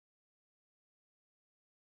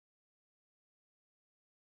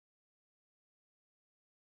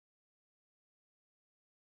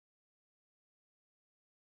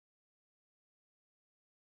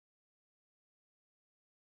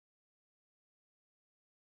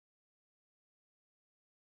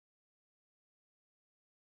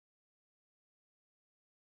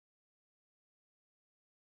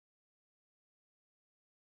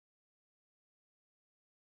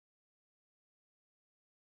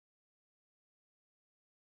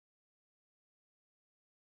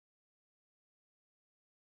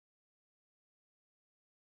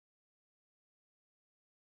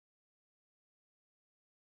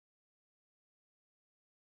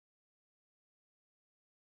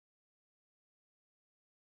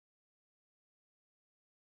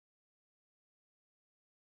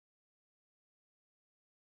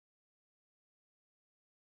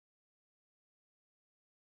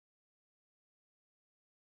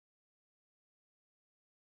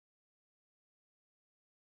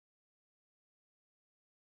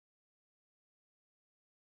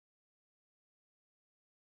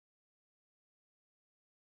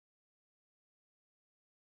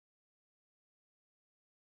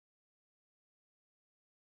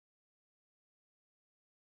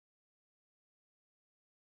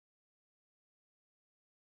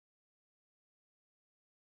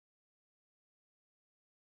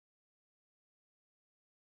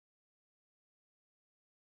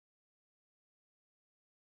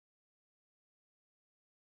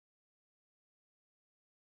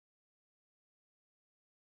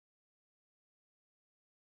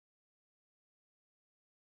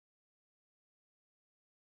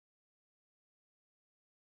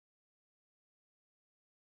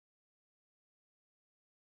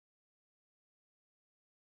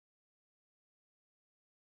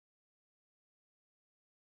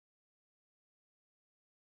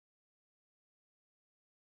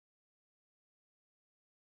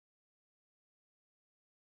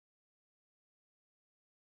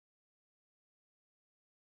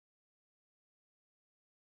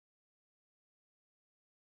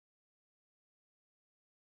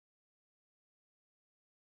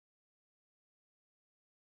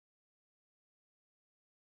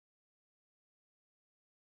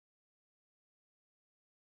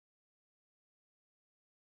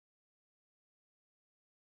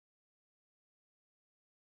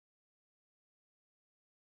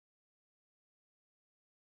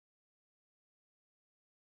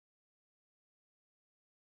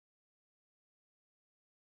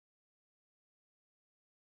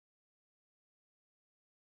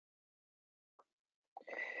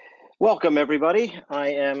Welcome, everybody. I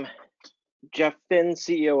am Jeff Finn,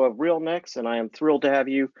 CEO of RealNex, and I am thrilled to have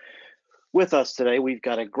you with us today. We've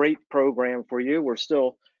got a great program for you. We're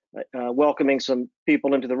still welcoming some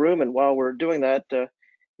people into the room, and while we're doing that,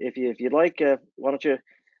 if you'd like, why don't you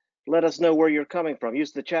let us know where you're coming from?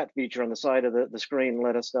 Use the chat feature on the side of the screen and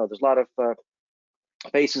let us know. There's a lot of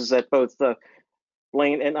faces that both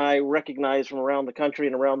Blaine and I recognize from around the country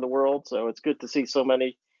and around the world, so it's good to see so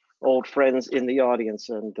many old friends in the audience,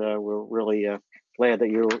 and we're really glad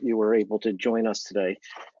that you were able to join us today.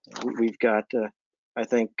 We've got, I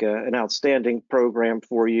think, an outstanding program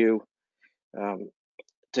for you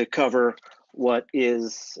to cover what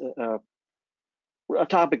is a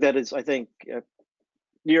topic that is, I think,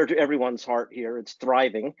 dear to everyone's heart here. It's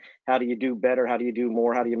thriving. How do you do better? How do you do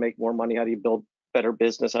more? How do you make more money? How do you build better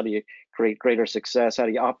business? How do you create greater success? How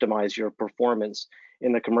do you optimize your performance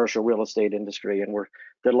in the commercial real estate industry? And we're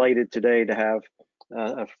delighted today to have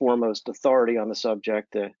a foremost authority on the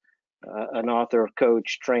subject, an author,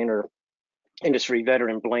 coach, trainer, industry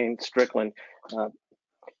veteran, Blaine Strickland.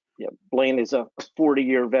 Blaine is a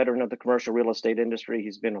 40-year veteran of the commercial real estate industry.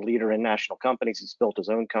 He's been a leader in national companies. He's built his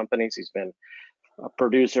own companies. He's been a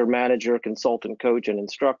producer, manager, consultant, coach, and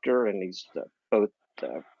instructor, and he's both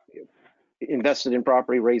invested in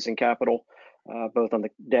property, raising capital, both on the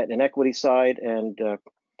debt and equity side, and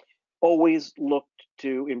always looked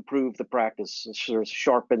to improve the practice, sort of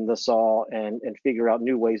sharpen the saw and figure out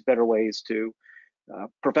new ways, better ways to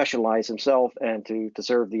professionalize himself and to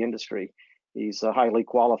serve the industry. He's highly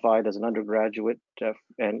qualified as an undergraduate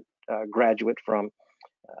and graduate from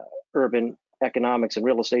urban economics and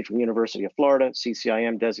real estate from the University of Florida,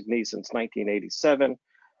 CCIM designee since 1987,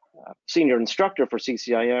 senior instructor for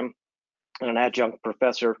CCIM, and an adjunct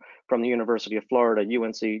professor from the University of Florida,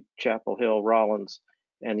 UNC Chapel Hill, Rollins,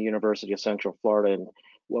 and the University of Central Florida. And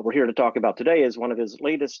what we're here to talk about today is one of his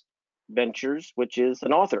latest ventures, which is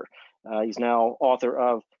an author. He's now author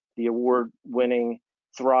of the award-winning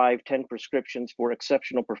Thrive 10 Prescriptions for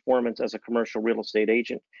Exceptional Performance as a Commercial Real Estate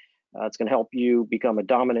Agent. It's going to help you become a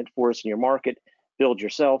dominant force in your market, build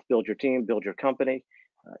yourself, build your team, build your company.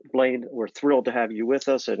 Blaine, we're thrilled to have you with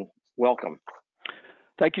us, and welcome.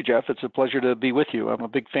 Thank you, Jeff. It's a pleasure to be with you. I'm a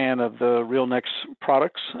big fan of the RealNex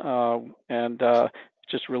products, and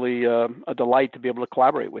it's just really a delight to be able to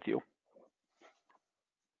collaborate with you.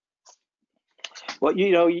 Well,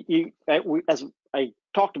 you know, as I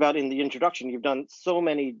talked about in the introduction, you've done so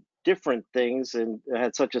many different things and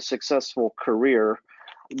had such a successful career.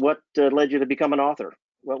 What led you to become an author?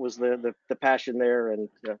 What was the passion there, and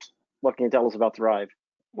what can you tell us about Thrive?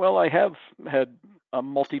 Well, I have had a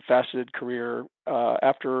multifaceted career.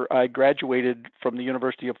 After I graduated from the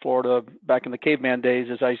University of Florida back in the caveman days,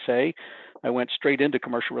 as I say, I went straight into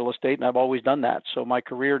commercial real estate, and I've always done that. So my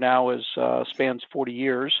career now spans 40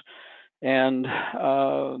 years. And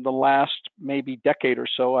the last maybe decade or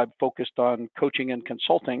so, I've focused on coaching and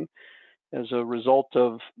consulting. As a result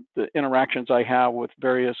of the interactions I have with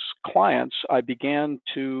various clients, I began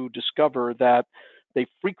to discover that they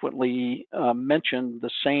frequently mentioned the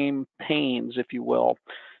same pains, if you will.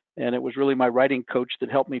 And it was really my writing coach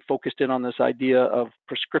that helped me focus in on this idea of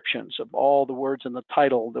prescriptions. Of all the words in the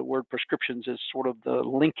title, the word prescriptions is sort of the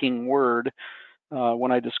linking word.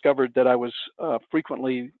 When I discovered that I was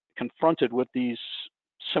frequently confronted with these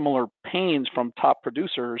similar pains from top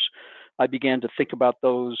producers, I began to think about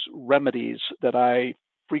those remedies that I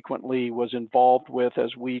frequently was involved with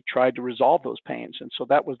as we tried to resolve those pains. And so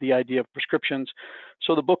that was the idea of prescriptions.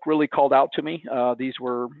 So the book really called out to me. These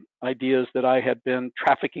were ideas that I had been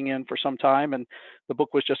trafficking in for some time, and the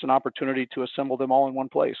book was just an opportunity to assemble them all in one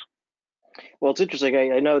place. Well, it's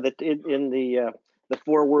interesting. I know that in the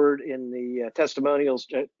foreword, in the testimonials,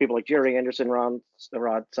 people like Jerry Anderson, Rod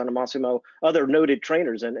Sanamassimo, other noted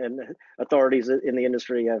trainers and authorities in the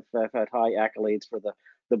industry have had high accolades for the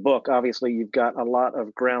book. Obviously, you've got a lot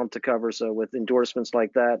of ground to cover, so with endorsements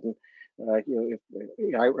like that, and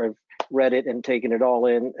I've read it and taken it all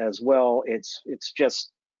in as well. It's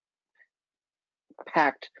just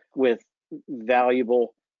packed with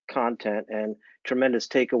valuable content and tremendous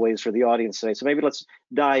takeaways for the audience today. So maybe let's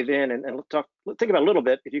dive in and think about a little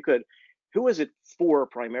bit, if you could, who is it for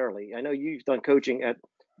primarily? I know you've done coaching at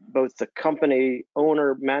both the company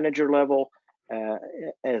owner, manager level,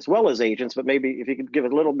 as well as agents, but maybe if you could give a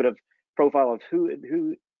little bit of profile of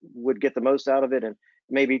who would get the most out of it, and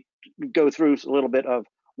maybe go through a little bit of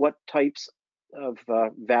what types of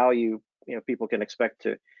value people can expect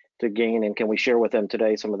to gain, and can we share with them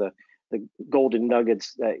today some of the golden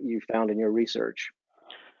nuggets that you found in your research?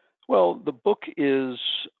 Well, the book is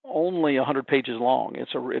only 100 pages long.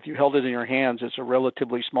 If you held it in your hands, it's a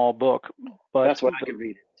relatively small book, But That's what I could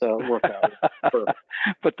read. So it worked out. Perfect.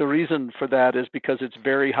 but the reason for that is because it's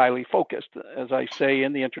very highly focused. As I say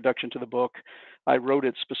in the introduction to the book, I wrote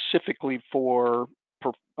it specifically for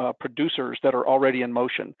producers that are already in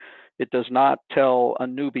motion. It does not tell a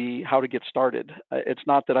newbie how to get started. It's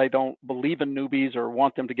not that I don't believe in newbies or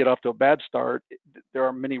want them to get off to a bad start. There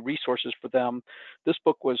are many resources for them. This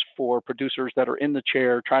book was for producers that are in the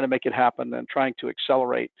chair, trying to make it happen and trying to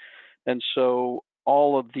accelerate. And so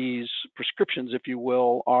all of these prescriptions, if you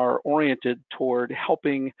will, are oriented toward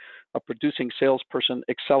helping a producing salesperson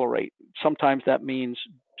accelerate. Sometimes that means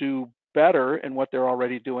do better in what they're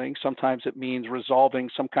already doing. Sometimes it means resolving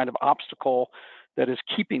some kind of obstacle that is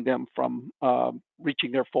keeping them from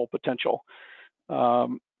reaching their full potential.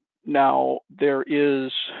 Now, there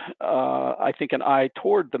is, I think, an eye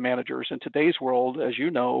toward the managers. In today's world, as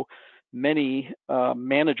you know, many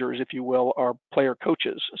managers, if you will, are player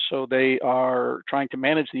coaches. So they are trying to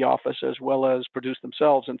manage the office as well as produce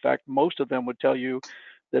themselves. In fact, most of them would tell you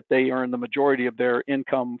that they earn the majority of their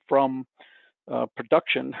income from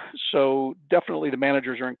production. So definitely the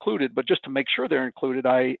managers are included, but just to make sure they're included,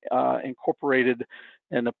 I incorporated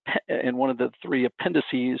in one of the 3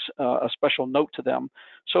 appendices a special note to them.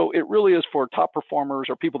 So it really is for top performers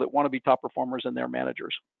or people that want to be top performers and their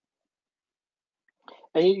managers.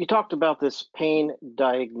 And you talked about this pain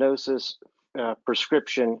diagnosis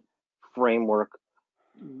prescription framework.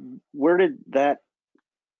 Where did that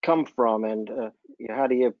come from, and how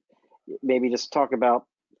do you maybe just talk about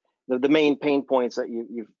the main pain points that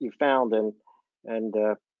you found, and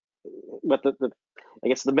what the I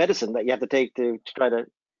guess the medicine that you have to take to try to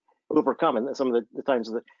overcome, and some of the times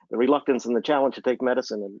the reluctance and the challenge to take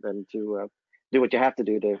medicine and to do what you have to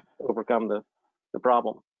do to overcome the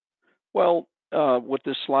problem. Well, with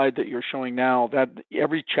this slide that you're showing now, that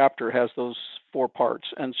every chapter has those 4 parts.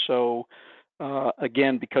 And so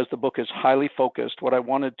again, because the book is highly focused, what I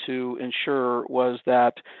wanted to ensure was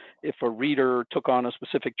that if a reader took on a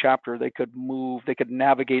specific chapter, they could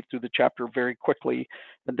navigate through the chapter very quickly.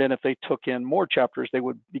 And then if they took in more chapters, they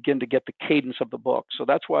would begin to get the cadence of the book. So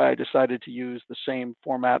that's why I decided to use the same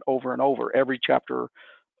format over and over. Every chapter,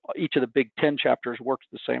 each of the big 10 chapters works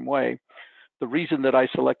the same way. The reason that I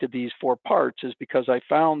selected these 4 parts is because I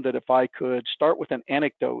found that if I could start with an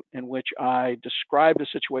anecdote in which I described a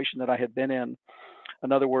situation that I had been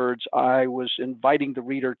in other words, I was inviting the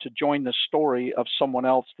reader to join the story of someone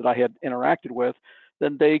else that I had interacted with,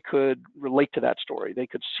 then they could relate to that story. They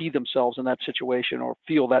could see themselves in that situation or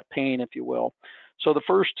feel that pain, if you will. So the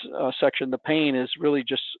first section, the pain, is really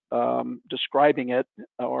just describing it,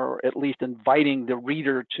 or at least inviting the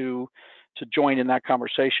reader to join in that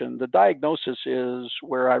conversation. The diagnosis is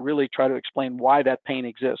where I really try to explain why that pain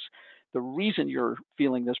exists. The reason you're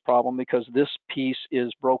feeling this problem because this piece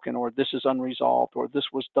is broken, or this is unresolved, or this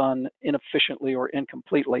was done inefficiently or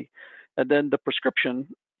incompletely. And then the prescription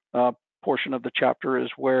portion of the chapter is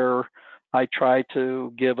where I try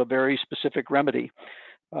to give a very specific remedy.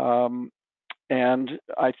 And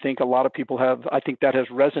I think a lot of people I think that has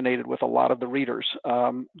resonated with a lot of the readers.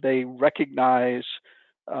 They recognize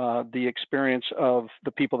the experience of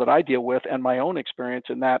the people that I deal with and my own experience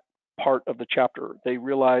in that part of the chapter. They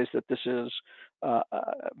realize that this is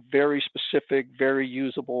very specific, very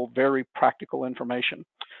usable, very practical information.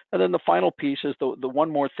 And then the final piece is the one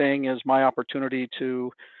more thing is my opportunity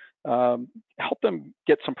to help them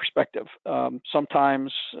get some perspective.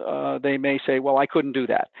 Sometimes they may say, well, I couldn't do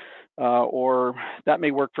that. Or that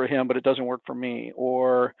may work for him, but it doesn't work for me.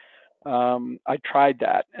 Or I tried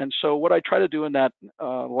that. And so what I try to do in that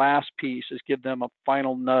last piece is give them a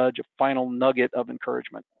final nudge, a final nugget of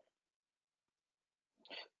encouragement.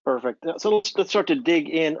 Perfect. So let's start to dig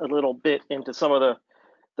in a little bit into some of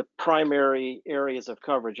the primary areas of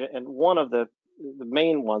coverage. And one of the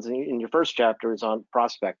main ones in your first chapter is on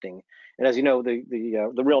prospecting. And as you know, the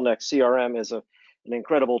RealNex CRM is an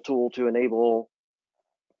incredible tool to enable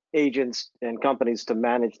agents and companies to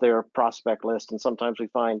manage their prospect list. And sometimes we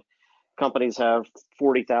find companies have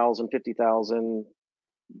 40,000, 50,000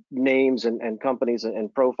 names and companies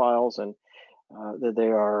and profiles, and that they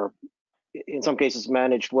are in some cases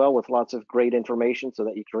managed well with lots of great information so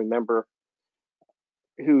that you can remember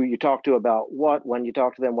who you talk to about what, when you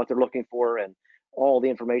talk to them, what they're looking for, and all the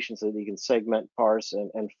information so that you can segment, parse,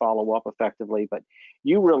 and follow up effectively. But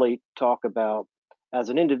you really talk about, as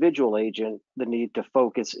an individual agent, the need to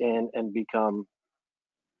focus in and become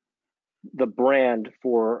the brand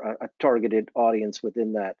for a targeted audience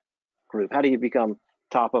within that group. How do you become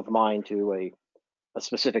top of mind to a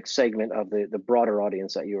specific segment of the broader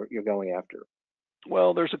audience that you're going after?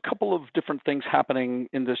 Well, there's a couple of different things happening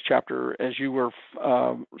in this chapter. As you were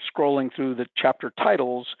scrolling through the chapter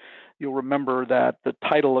titles, you'll remember that the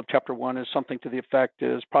title of chapter 1 is something to the effect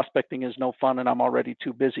is prospecting is no fun and I'm already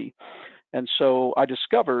too busy. And so I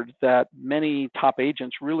discovered that many top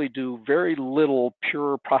agents really do very little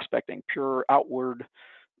pure prospecting, pure outward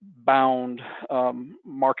bound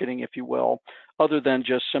marketing, if you will, other than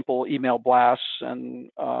just simple email blasts and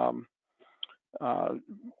uh,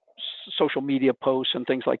 social media posts and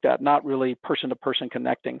things like that, not really person-to-person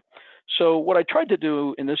connecting. So what I tried to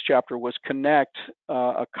do in this chapter was connect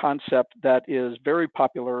a concept that is very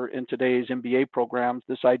popular in today's MBA programs,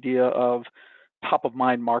 this idea of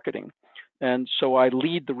top-of-mind marketing. And so I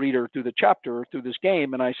lead the reader through the chapter, through this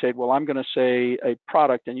game, and I said, well, I'm going to say a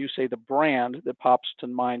product, and you say the brand that pops to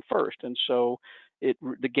mind first. And so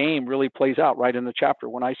the game really plays out right in the chapter.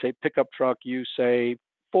 When I say pickup truck, you say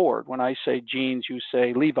Ford. When I say jeans, you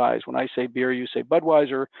say Levi's. When I say beer, you say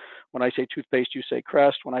Budweiser. When I say toothpaste, you say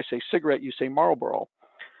Crest. When I say cigarette, you say Marlboro.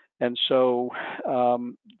 And so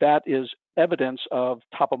that is evidence of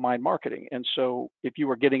top of mind marketing. And so if you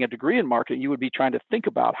were getting a degree in marketing, you would be trying to think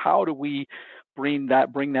about how do we bring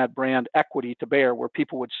that brand equity to bear where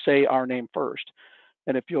people would say our name first.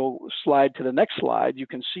 And if you'll slide to the next slide, you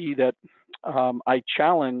can see that I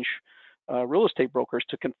challenge real estate brokers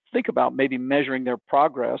to think about maybe measuring their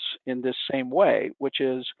progress in this same way, which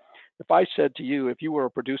is if I said to you, if you were a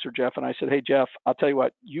producer, Jeff, and I said, hey, Jeff, I'll tell you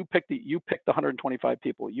what, you pick the 125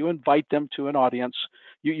 people, you invite them to an audience,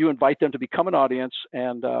 you invite them to become an audience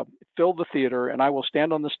and fill the theater, and I will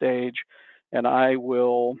stand on the stage and I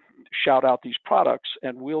will shout out these products,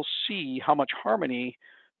 and we'll see how much harmony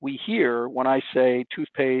we hear when I say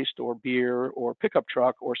toothpaste or beer or pickup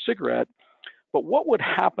truck or cigarette. But what would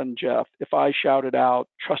happen, Jeff, if I shouted out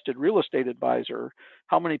trusted real estate advisor?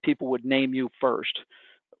 How many people would name you first?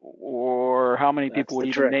 Or how many people would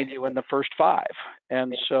even name you in the first 5?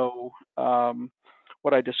 And so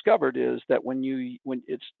what I discovered is that when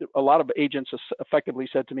it's a lot of agents effectively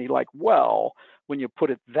said to me, like, well, when you put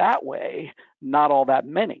it that way, not all that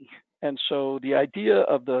many. And so the idea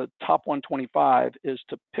of the top 125 is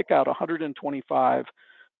to pick out 125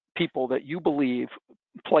 people that you believe,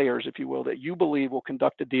 players, if you will, that you believe will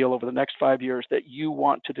conduct a deal over the next 5 years that you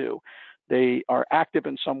want to do. They are active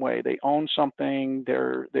in some way. They own something.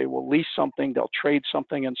 They will lease something. They'll trade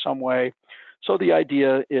something in some way. So the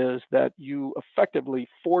idea is that you effectively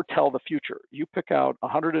foretell the future. You pick out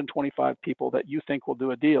 125 people that you think will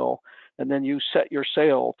do a deal, and then you set your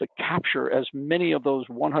sail to capture as many of those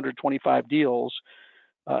 125 deals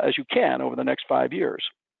as you can over the next 5 years.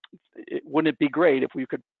 Wouldn't it be great if we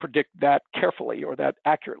could predict that carefully or that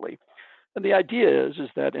accurately? And the idea is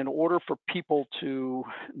that in order for people to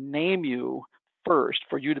name you first,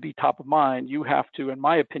 for you to be top of mind, you have to, in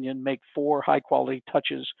my opinion, make 4 high quality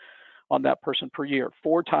touches on that person per year.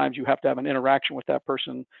 4 times you have to have an interaction with that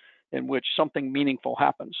person in which something meaningful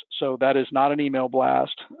happens. So that is not an email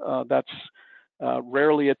blast. That's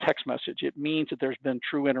rarely a text message. It means that there's been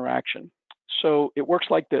true interaction. So it works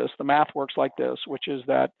like this. The math works like this, which is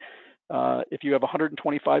that if you have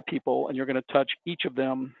 125 people and you're going to touch each of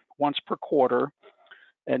them once per quarter,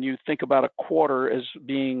 and you think about a quarter as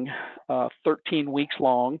being 13 weeks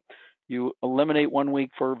long, you eliminate 1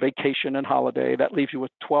 week for vacation and holiday. That leaves you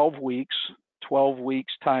with 12 weeks. 12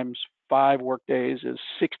 weeks times 5 work days is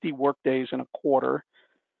 60 work days in a quarter.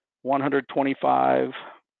 125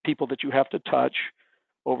 people that you have to touch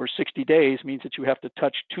over 60 days means that you have to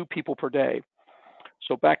touch 2 people per day.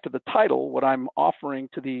 So back to the title, what I'm offering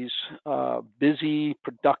to these busy,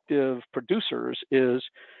 productive producers is,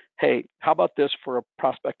 hey, how about this for a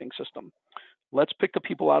prospecting system? Let's pick the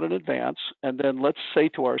people out in advance, and then let's say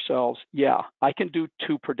to ourselves, yeah, I can do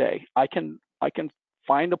 2 per day. I can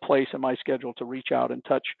find a place in my schedule to reach out and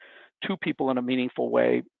touch 2 people in a meaningful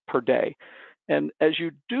way per day. And as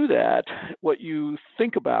you do that, what you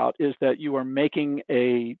think about is that you are making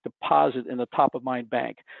a deposit in the top of mind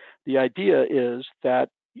bank. The idea is that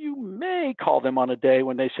you may call them on a day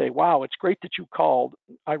when they say, wow, it's great that you called.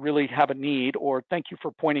 I really have a need, or thank you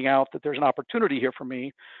for pointing out that there's an opportunity here for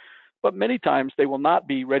me. But many times they will not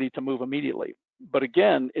be ready to move immediately. But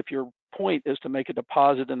again, if your point is to make a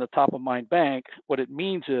deposit in the top of mind bank, what it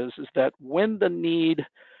means is that when the need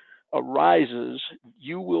arises,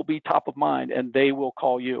 you will be top of mind and they will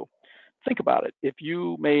call you. Think about it. If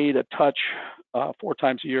you made a touch 4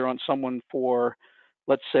 times a year on someone for,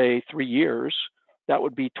 let's say, 3 years, that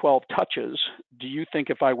would be 12 touches. Do you think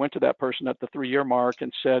if I went to that person at the 3-year mark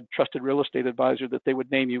and said, trusted real estate advisor, that they would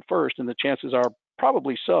name you first? And the chances are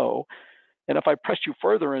probably so. And if I pressed you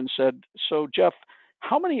further and said, so Jeff,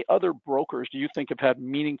 how many other brokers do you think have had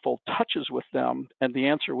meaningful touches with them? And the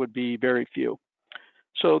answer would be very few.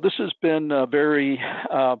 So this has been a very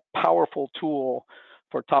powerful tool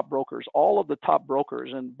for top brokers. All of the top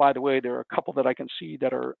brokers, and by the way, there are a couple that I can see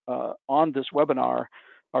that are on this webinar,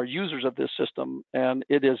 are users of this system, and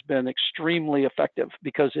it has been extremely effective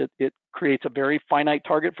because it creates a very finite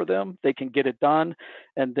target for them. They can get it done,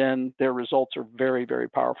 and then their results are very, very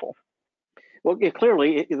powerful. Well, yeah,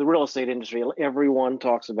 clearly, the real estate industry, everyone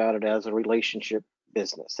talks about it as a relationship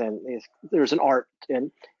business, and there's an art, and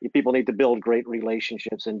people need to build great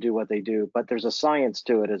relationships and do what they do, but there's a science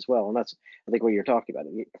to it as well, and that's, I think, what you're talking about.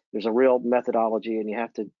 There's a real methodology, and you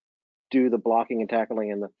have to do the blocking and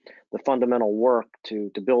tackling and the fundamental work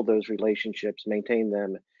to build those relationships, maintain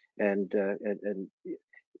them, and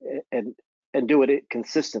and do it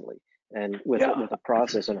consistently and with a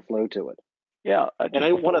process and a flow to it. Yeah.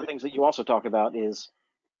 And one of the things that you also talk about is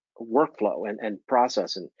workflow and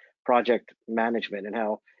process and project management, and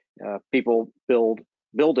how people build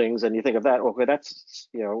buildings, and you think of that, okay, that's,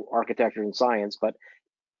 you know, architecture and science, but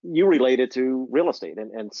you relate it to real estate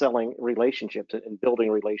and selling relationships and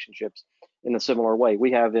building relationships in a similar way.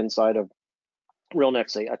 We have inside of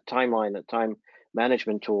RealNex a timeline, a time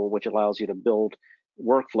management tool, which allows you to build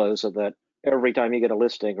workflows so that every time you get a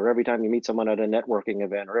listing, or every time you meet someone at a networking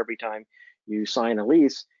event, or every time you sign a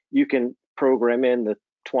lease, you can program in the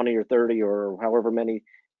 20 or 30 or however many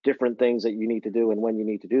different things that you need to do and when you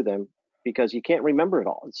need to do them, because you can't remember it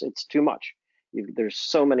all. It's too much. There's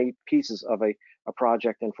so many pieces of a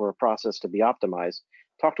project, and for a process to be optimized.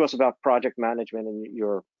 Talk to us about project management and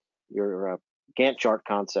your Gantt chart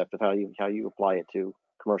concept of how you apply it to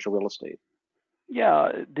commercial real estate.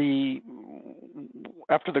 Yeah,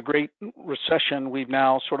 after the Great Recession, we've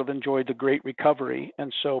now sort of enjoyed the Great Recovery,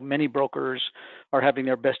 and so many brokers are having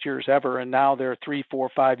their best years ever, and now they're 3, 4,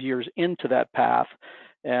 5 years into that path.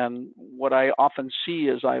 And what I often see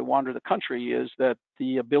as I wander the country is that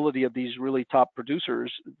the ability of these really top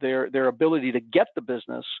producers, their ability to get the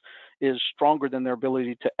business is stronger than their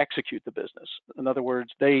ability to execute the business. In other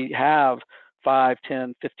words, they have 5,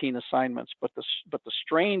 10, 15 assignments, but the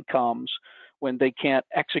strain comes when they can't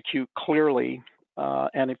execute clearly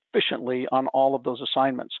and efficiently on all of those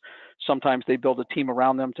assignments. Sometimes they build a team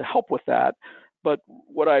around them to help with that. But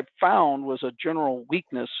what I found was a general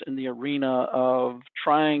weakness in the arena of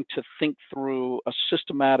trying to think through a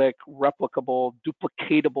systematic, replicable,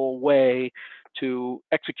 duplicatable way to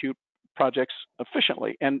execute projects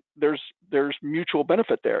efficiently. And there's mutual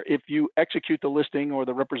benefit there. If you execute the listing or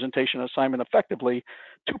the representation assignment effectively,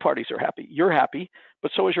 two parties are happy. You're happy,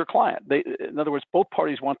 but so is your client. In other words, both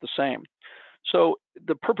parties want the same. So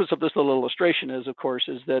the purpose of this little illustration is, of course,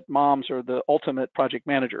 is that moms are the ultimate project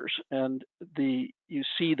managers. And you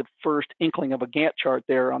see the first inkling of a Gantt chart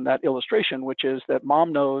there on that illustration, which is that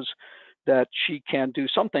mom knows that she can do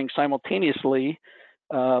something simultaneously,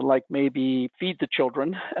 like maybe feed the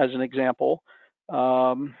children, as an example,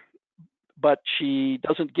 but she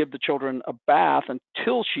doesn't give the children a bath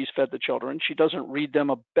until she's fed the children. She doesn't read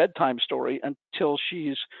them a bedtime story until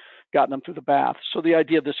she's gotten them through the bath. So the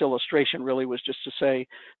idea of this illustration really was just to say,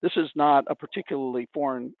 this is not a particularly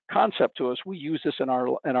foreign concept to us. We use this in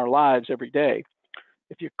our lives every day.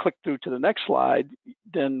 If you click through to the next slide,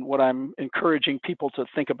 then what I'm encouraging people to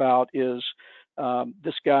think about is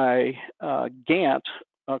this guy, Gantt,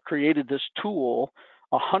 created this tool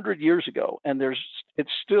 100 years ago, and it's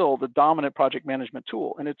still the dominant project management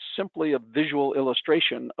tool. And it's simply a visual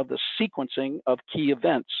illustration of the sequencing of key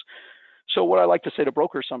events. So what I like to say to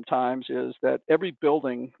brokers sometimes is that every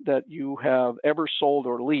building that you have ever sold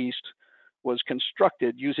or leased was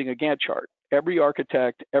constructed using a Gantt chart. Every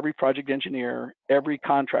architect, every project engineer, every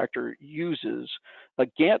contractor uses a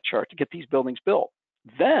Gantt chart to get these buildings built.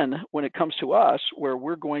 Then when it comes to us, where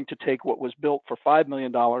we're going to take what was built for $5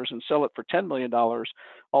 million and sell it for $10 million, all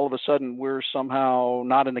of a sudden we're somehow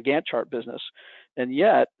not in the Gantt chart business. And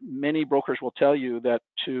yet many brokers will tell you that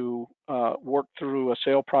to work through a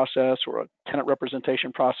sale process or a tenant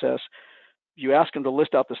representation process, you ask them to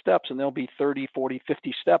list out the steps and there'll be 30, 40,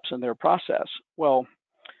 50 steps in their process. Well,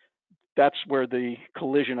 that's where the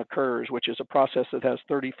collision occurs, which is a process that has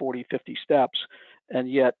 30, 40, 50 steps,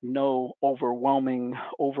 and yet no overwhelming,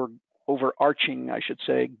 overarching, I should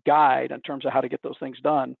say, guide in terms of how to get those things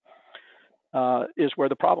done, is where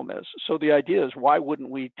the problem is. So the idea is, why wouldn't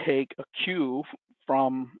we take a cue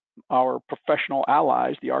from our professional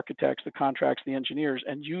allies, the architects, the contracts, the engineers,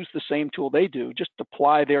 and use the same tool they do, just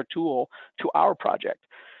apply their tool to our project?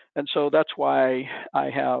 And so that's why I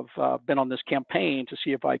have been on this campaign to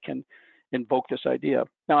see if I can invoke this idea.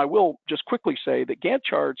 Now, I will just quickly say that Gantt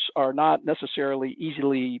charts are not necessarily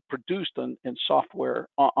easily produced on software,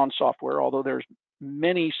 although there's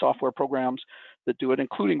many software programs that do it,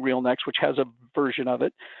 including RealNex, which has a version of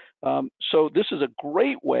it. So this is a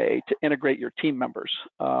great way to integrate your team members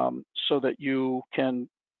so that you can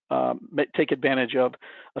take advantage of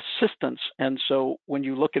assistance. And so when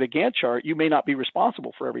you look at a Gantt chart, you may not be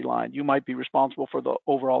responsible for every line. You might be responsible for the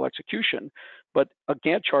overall execution, but a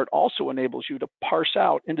Gantt chart also enables you to parse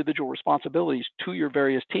out individual responsibilities to your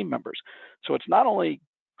various team members. So it's not only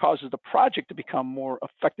causes the project to become more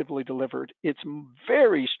effectively delivered, it's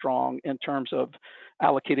very strong in terms of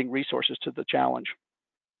allocating resources to the challenge.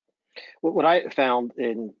 What I found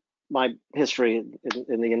in my history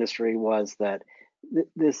in the industry was that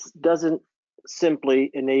this doesn't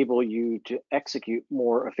simply enable you to execute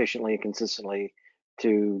more efficiently and consistently,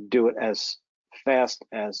 to do it as fast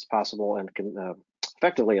as possible and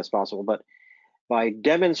effectively as possible, but by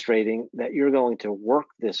demonstrating that you're going to work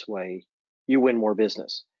this way, you win more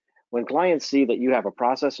business. When clients see that you have a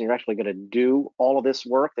process and you're actually going to do all of this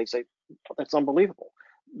work, they say, that's unbelievable.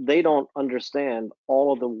 They don't understand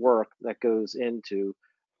all of the work that goes into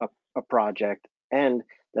a project, and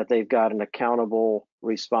that they've got an accountable,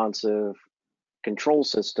 responsive control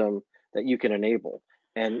system that you can enable.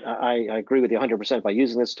 And I agree with you 100% by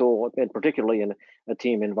using this tool, and particularly in a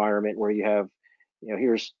team environment where you have,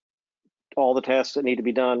 here's all the tasks that need to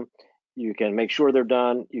be done. You can make sure they're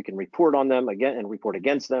done. You can report on them again and report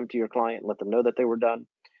against them to your client and let them know that they were done.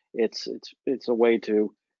 It's a way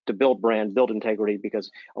to build brand, build integrity,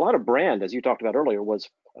 because a lot of brand, as you talked about earlier, was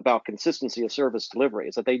about consistency of service delivery.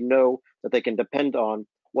 Is that they know that they can depend on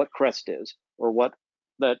what Crest is or what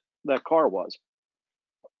that car was.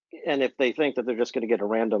 And if they think that they're just going to get a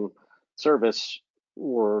random service,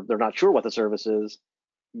 or they're not sure what the service is,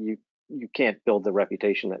 you can't build the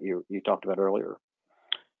reputation that you talked about earlier.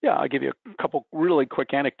 Yeah, I'll give you a couple really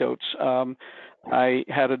quick anecdotes. I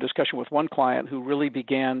had a discussion with one client who really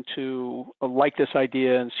began to like this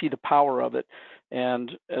idea and see the power of it.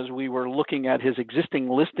 And as we were looking at his existing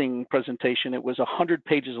listing presentation, it was 100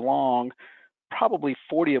 pages long, probably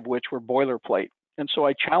 40 of which were boilerplate. And so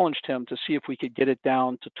I challenged him to see if we could get it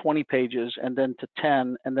down to 20 pages, and then to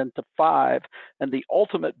 10, and then to 5. And the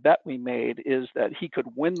ultimate bet we made is that he could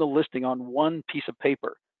win the listing on one piece of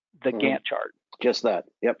paper, the Gantt chart. Just that.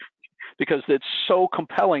 Yep. Because it's so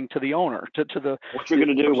compelling to the owner, to the what you're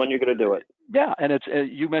going to do, when you're going to do it. Yeah, and it's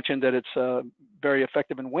you mentioned that it's very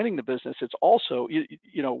effective in winning the business. It's also,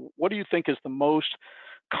 what do you think is the most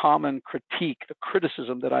common critique, the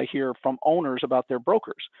criticism that I hear from owners about their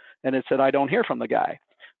brokers? And it's that I don't hear from the guy.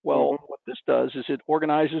 Well, what this does is it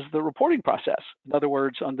organizes the reporting process. In other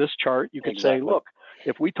words, on this chart, you could say, look,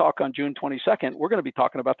 if we talk on June 22nd, we're going to be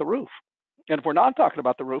talking about the roof. And if we're not talking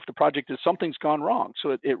about the roof, the project is something's gone wrong.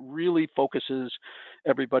 So it really focuses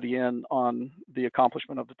everybody in on the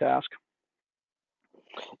accomplishment of the task.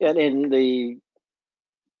 And in the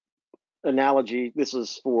analogy, this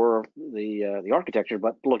is for the architecture,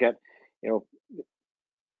 but look at,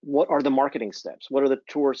 what are the marketing steps? What are the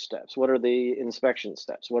tour steps? What are the inspection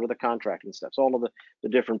steps? What are the contracting steps? All of the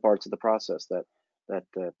different parts of the process that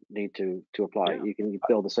need to apply. Yeah. You can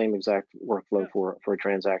build the same exact workflow for a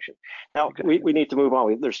transaction. Now, we need to move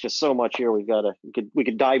on. There's just so much here. We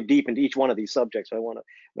could dive deep into each one of these subjects. I want to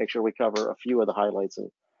make sure we cover a few of the highlights and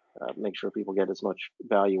make sure people get as much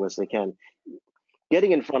value as they can.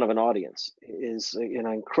 Getting in front of an audience is an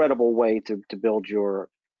incredible way to build your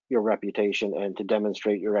reputation and to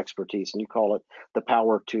demonstrate your expertise. And you call it the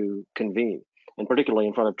power to convene, and particularly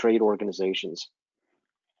in front of trade organizations.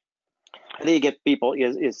 How do you get people?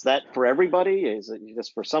 Is that for everybody? Is it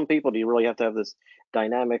just for some people? Do you really have to have this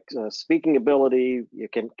dynamic speaking ability?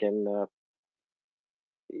 Can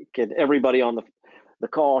everybody on the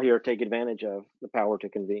call here take advantage of the power to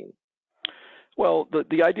convene? Well,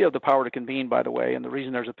 the idea of the power to convene, by the way, and the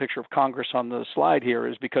reason there's a picture of Congress on the slide here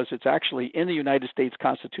is because it's actually in the United States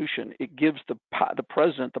Constitution. It gives the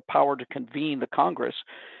president the power to convene the Congress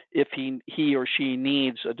if he or she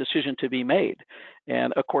needs a decision to be made.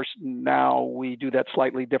 And of course, now we do that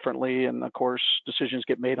slightly differently. And of course, decisions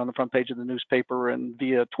get made on the front page of the newspaper and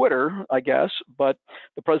via Twitter, I guess. But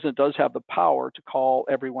the president does have the power to call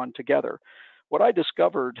everyone together. What I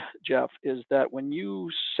discovered, Jeff, is that when you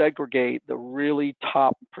segregate the really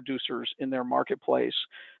top producers in their marketplace,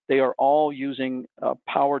 they are all using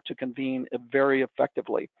power to convene very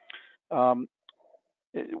effectively.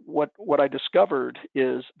 What I discovered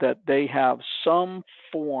is that they have some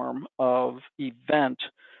form of event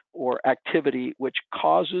or activity which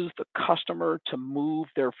causes the customer to move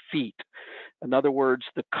their feet. In other words,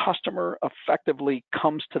 the customer effectively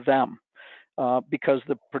comes to them. because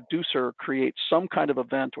the producer creates some kind of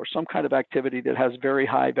event or some kind of activity that has very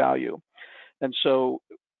high value. And so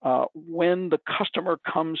when the customer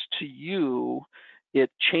comes to you, it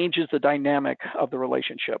changes the dynamic of the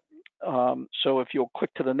relationship. So if you'll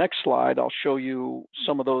click to the next slide, I'll show you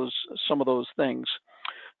some of those things.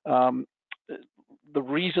 The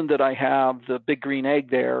reason that I have the big green egg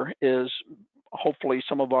there is hopefully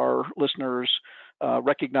some of our listeners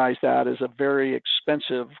recognize that as a very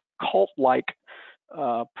expensive cult-like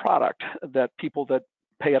product that people that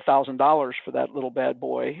pay $1,000 for that little bad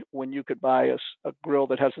boy when you could buy a grill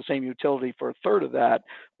that has the same utility for a third of that.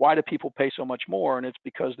 Why do people pay so much more? And it's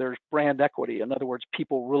because there's brand equity. In other words,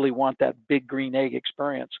 people really want that big green egg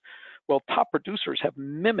experience. Well, top producers have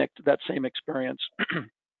mimicked that same experience.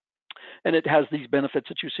 And it has these benefits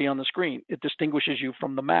that you see on the screen. It distinguishes you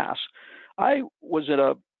from the mass. I was at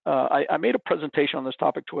I made a presentation on this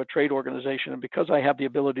topic to a trade organization, and because I have the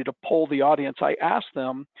ability to poll the audience, I asked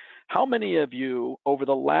them, how many of you over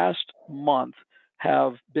the last month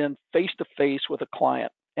have been face-to-face with a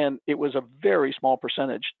client? And it was a very small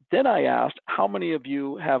percentage. Then I asked, how many of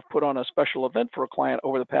you have put on a special event for a client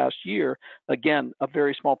over the past year? Again, a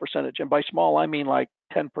very small percentage. And by small, I mean like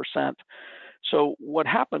 10%. So what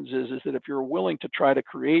happens is that if you're willing to try to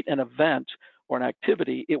create an event or an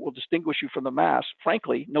activity, it will distinguish you from the mass.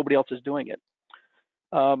 Frankly, nobody else is doing it.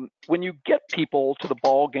 When you get people to the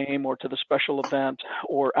ball game or to the special event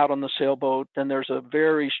or out on the sailboat, then there's a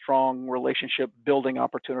very strong relationship building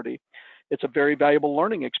opportunity. It's a very valuable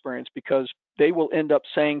learning experience because they will end up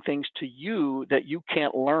saying things to you that you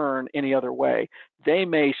can't learn any other way. They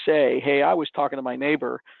may say, hey, I was talking to my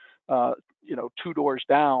neighbor, 2 doors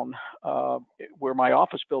down where my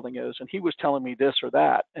office building is, and he was telling me this or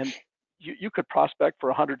that. And you could prospect for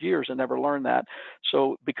 100 years and never learn that.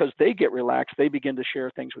 So because they get relaxed, they begin to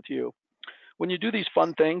share things with you. When you do these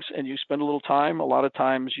fun things and you spend a little time, a lot of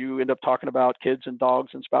times you end up talking about kids and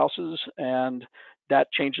dogs and spouses, and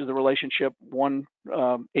that changes the relationship. One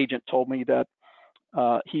agent told me that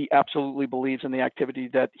he absolutely believes in the activity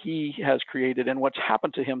that he has created. And what's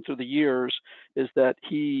happened to him through the years is that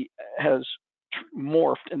he has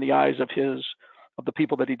morphed in the eyes of the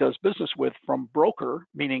people that he does business with from broker,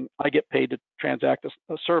 meaning I get paid to transact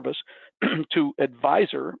a service, to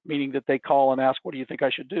advisor, meaning that they call and ask, what do you think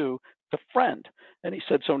I should do, to friend. And he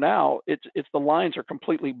said, so now it's the lines are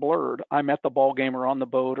completely blurred. I'm at the ball game or on the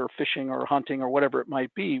boat or fishing or hunting or whatever it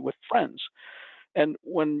might be with friends. And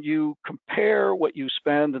when you compare what you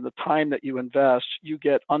spend and the time that you invest, you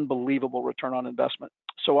get unbelievable return on investment.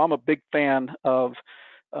 So I'm a big fan of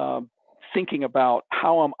thinking about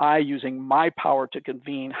how am I using my power to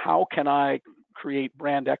convene? How can I create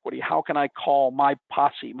brand equity? How can I call my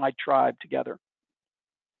posse, my tribe together?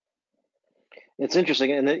 It's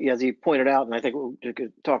interesting, and as you pointed out, and I think we'll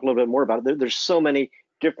talk a little bit more about it, there's so many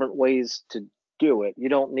different ways to do it. You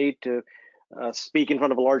don't need to speak in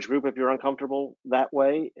front of a large group if you're uncomfortable that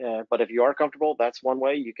way, but if you are comfortable, that's one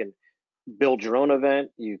way. You can build your own event.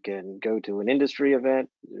 You can go to an industry event.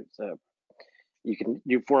 You can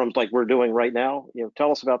do forums like we're doing right now. Tell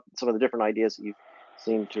us about some of the different ideas that you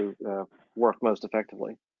seem to work most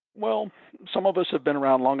effectively. Well, some of us have been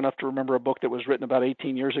around long enough to remember a book that was written about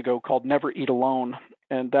 18 years ago called Never Eat Alone.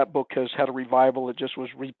 And that book has had a revival. It just was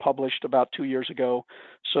republished about 2 years ago.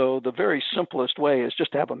 So the very simplest way is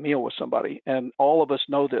just to have a meal with somebody. And all of us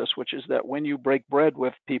know this, which is that when you break bread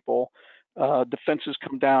with people, defenses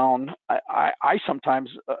come down. I sometimes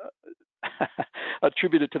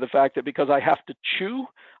attribute it to the fact that because I have to chew,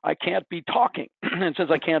 I can't be talking. And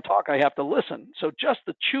since I can't talk, I have to listen. So just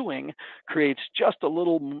the chewing creates just a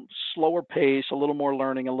little slower pace, a little more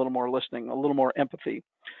learning, a little more listening, a little more empathy.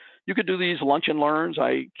 You could do these lunch and learns.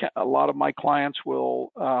 A lot of my clients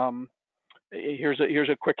will, here's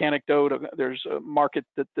a quick anecdote. There's a market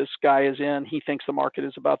that this guy is in. He thinks the market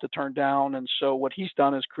is about to turn down. And so what he's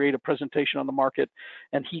done is create a presentation on the market,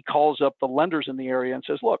 and he calls up the lenders in the area and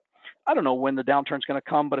says, look, I don't know when the downturn's going to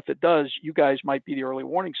come, but if it does, you guys might be the early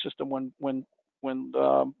warning system when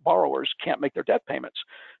borrowers can't make their debt payments.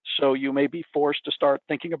 So you may be forced to start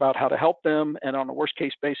thinking about how to help them. And on a worst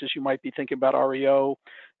case basis, you might be thinking about REO.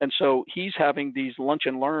 And so he's having these lunch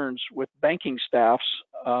and learns with banking staffs,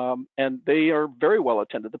 and they are very well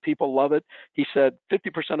attended. The people love it. He said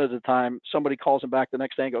 50% of the time, somebody calls him back the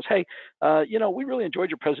next day and goes, hey, we really enjoyed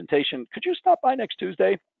your presentation. Could you stop by next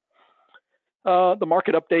Tuesday? The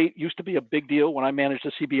market update used to be a big deal. When I managed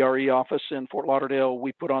the CBRE office in Fort Lauderdale,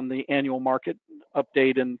 we put on the annual market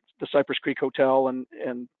update in the Cypress Creek Hotel, and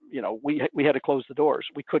we had to close the doors.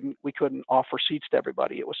 We couldn't offer seats to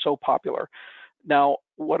everybody. It was so popular. Now,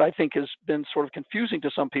 what I think has been sort of confusing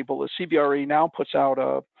to some people is CBRE now puts out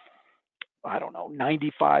I don't know,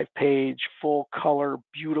 95-page, full color,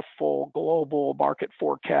 beautiful global market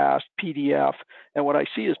forecast PDF. And what I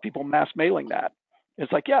see is people mass mailing that.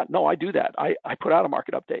 It's like, yeah, no, I do that. I put out a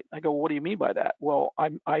market update. I go, well, what do you mean by that? Well,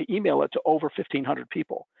 I email it to over 1,500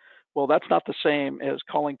 people. Well, that's not the same as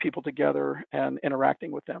calling people together and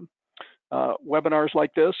interacting with them. Webinars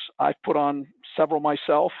like this, I've put on several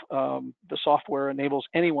myself. The software enables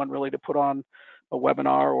anyone really to put on a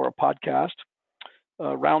webinar or a podcast.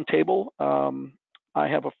 Roundtable. I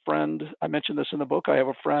have a friend, I mentioned this in the book, I have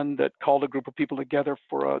a friend that called a group of people together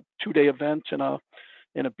for a 2-day event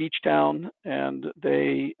in a beach town, and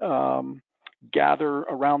they gather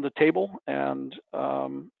around the table, and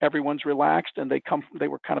everyone's relaxed, and they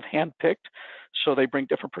were kind of handpicked, so they bring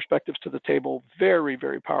different perspectives to the table. Very,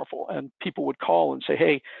 very powerful. And people would call and say,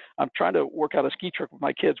 hey, I'm trying to work out a ski trip with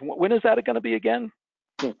my kids. When is that going to be again?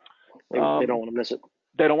 They don't want to miss it.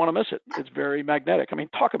 They don't want to miss it. It's very magnetic. I mean,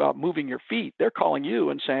 talk about moving your feet. They're calling you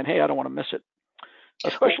and saying, hey, I don't want to miss it.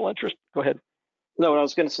 A special interest. Go ahead. No, I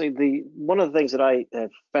was going to say, one of the things that I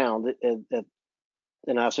have found, and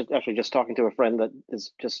I was actually just talking to a friend that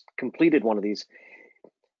has just completed one of these,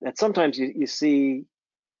 that sometimes you see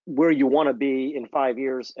where you want to be in 5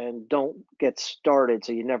 years and don't get started,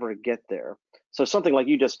 so you never get there. So something like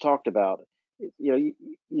you just talked about, you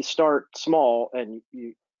start small and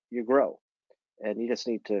you grow. And you just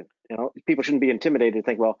need to, people shouldn't be intimidated to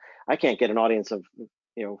think, well, I can't get an audience of,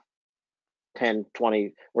 10,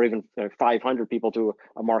 20, or even 500 people to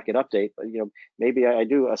a market update, but maybe I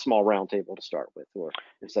do a small roundtable to start with, or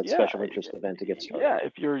it's that special interest event to get started. Yeah,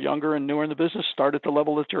 if you're younger and newer in the business, start at the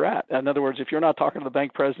level that you're at. In other words, if you're not talking to the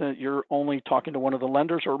bank president, you're only talking to one of the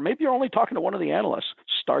lenders, or maybe you're only talking to one of the analysts.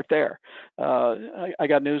 Start there. I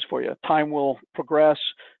got news for you. Time will progress.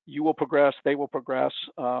 You will progress. They will progress.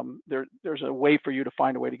 There's a way for you to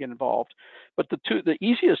find a way to get involved. But the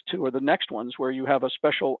easiest two are the next ones, where you have a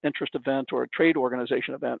special interest event or a trade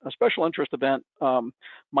organization event. A special interest event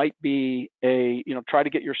might be try to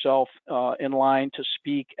get yourself in line to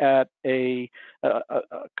speak at a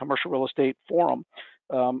commercial real estate forum.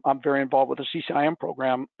 I'm very involved with the CCIM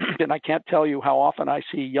program, and I can't tell you how often I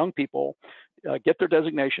see young people get their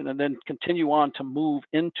designation and then continue on to move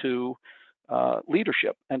into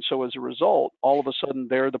leadership. And so as a result, all of a sudden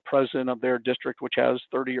they're the president of their district, which has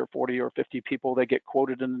 30 or 40 or 50 people. They get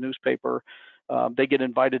quoted in the newspaper. They get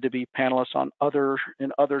invited to be panelists on other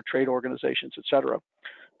trade organizations, et cetera.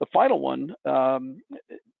 The final one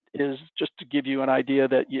is just to give you an idea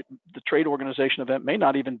that the trade organization event may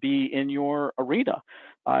not even be in your arena.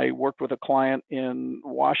 I worked with a client in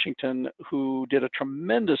Washington who did a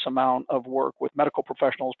tremendous amount of work with medical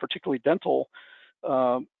professionals, particularly dental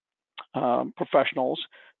professionals.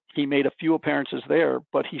 He made a few appearances there,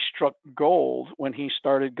 but he struck gold when he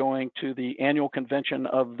started going to the annual convention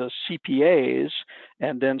of the CPAs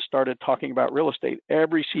and then started talking about real estate.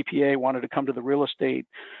 Every CPA wanted to come to the real estate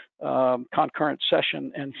concurrent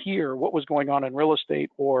session and hear what was going on in real estate,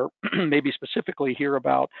 or maybe specifically hear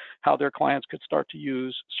about how their clients could start to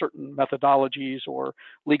use certain methodologies or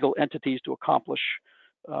legal entities to accomplish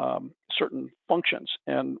certain functions.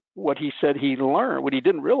 And what he said he learned, what he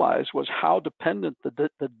didn't realize, was how dependent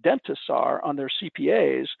the dentists are on their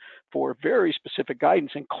CPAs for very specific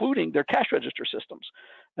guidance, including their cash register systems.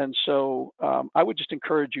 And so I would just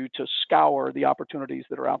encourage you to scour the opportunities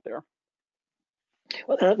that are out there.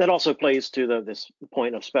 Well, that also plays to this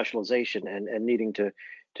point of specialization and needing to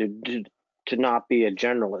not be a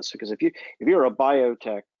generalist, because if you're a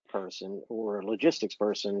biotech person or a logistics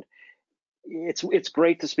person, it's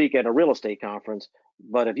great to speak at a real estate conference,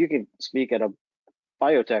 but if you can speak at a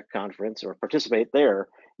biotech conference or participate there,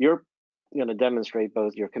 you're going to demonstrate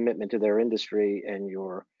both your commitment to their industry and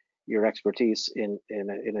your expertise in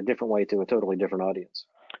a different way to a totally different audience.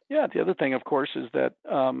 Yeah, the other thing, of course, is that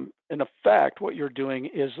in effect, what you're doing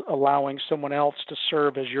is allowing someone else to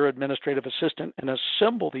serve as your administrative assistant and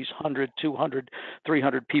assemble these 100, 200,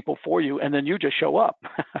 300 people for you, and then you just show up.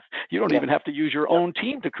 You don't even have to use your own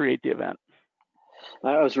team to create the event.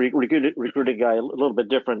 I was recruiting guy a little bit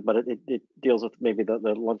different, but it deals with maybe the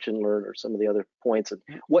lunch and learn or some of the other points and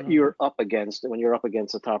what you're up against when you're up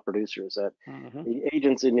against the top producers. That the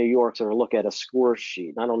agents in New York sort of look at a score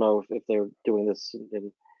sheet. I don't know if they're doing this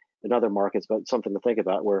in other markets, but something to think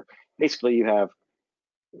about, where basically you have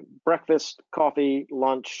breakfast, coffee,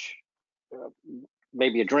 lunch,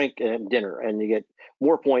 maybe a drink and dinner, and you get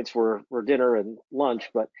more points for dinner and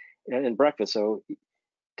lunch, but and breakfast. So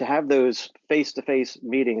to have those face-to-face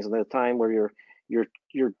meetings and the time where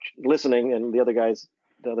you're listening and the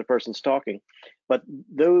other person's talking, but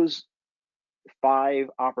those 5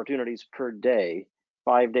 opportunities per day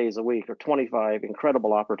 5 days a week or 25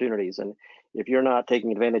 incredible opportunities. And if you're not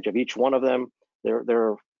taking advantage of each one of them,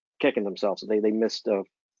 they're kicking themselves. They missed a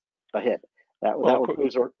hit.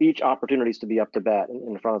 Those are each opportunities to be up to bat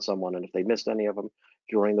in front of someone. And if they missed any of them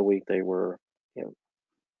during the week, they were,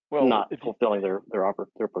 not fulfilling their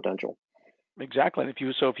potential. Exactly. And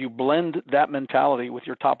if you blend that mentality with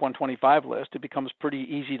your top 125 list, it becomes pretty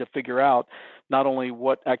easy to figure out not only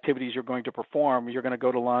what activities you're going to perform, you're going to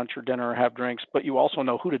go to lunch or dinner or have drinks, but you also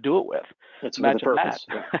know who to do it with. It's match and match.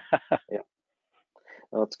 Yeah.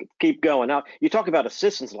 Let's keep going. Now, you talk about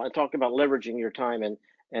assistance, talk about leveraging your time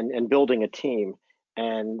and building a team,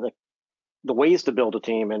 and the ways to build a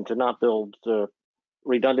team, and to not build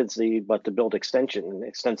redundancy, but to build extension and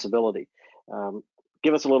extensibility.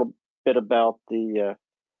 Give us a little bit about the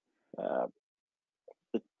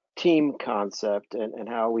team concept and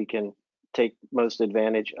how we can take most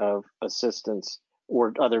advantage of assistants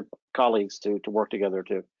or other colleagues to work together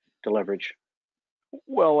to leverage.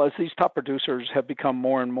 Well, as these top producers have become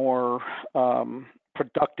more and more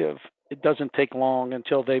productive, it doesn't take long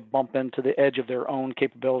until they bump into the edge of their own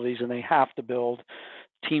capabilities, and they have to build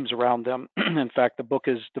teams around them. In fact, the book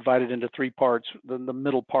is divided into 3 parts. The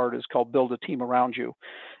middle part is called Build a Team Around You.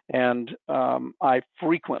 And I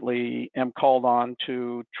frequently am called on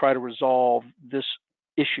to try to resolve this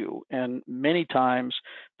issue. And many times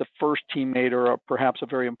the first teammate, or perhaps a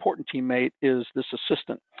very important teammate, is this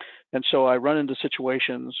assistant. And so I run into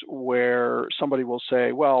situations where somebody will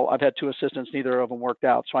say, well, I've had 2 assistants, neither of them worked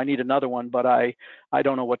out, so I need another one, but I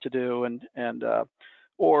don't know what to do.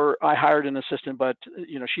 Or I hired an assistant, but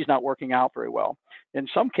she's not working out very well. In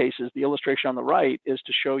some cases, the illustration on the right is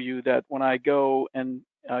to show you that when I go and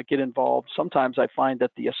get involved, sometimes I find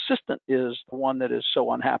that the assistant is the one that is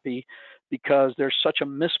so unhappy because there's such a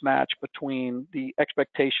mismatch between the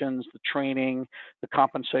expectations, the training, the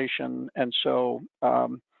compensation. And so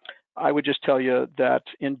I would just tell you that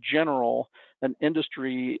in general, an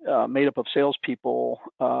industry made up of salespeople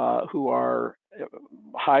who are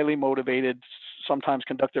highly motivated, sometimes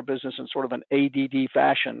conduct their business in sort of an ADD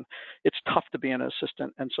fashion, it's tough to be an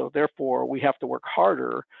assistant. And so therefore, we have to work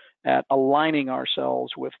harder at aligning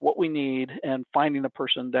ourselves with what we need and finding the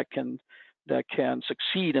person that can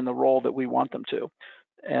succeed in the role that we want them to.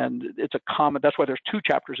 And it's that's why there's 2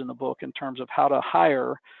 chapters in the book in terms of how to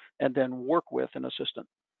hire and then work with an assistant.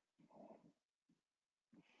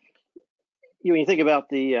 When you think about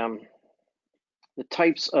the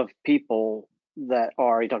types of people that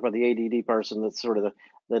you talk about the ADD person, that's sort of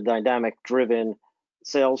the dynamic driven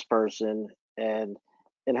salesperson, and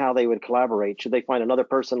how they would collaborate. Should they find another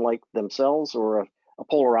person like themselves, or a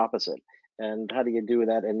polar opposite? And how do you do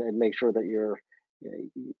that and make sure that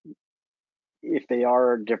if they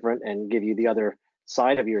are different and give you the other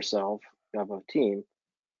side of yourself, of a team,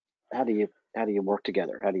 how do you work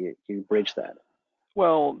together? How do you bridge that?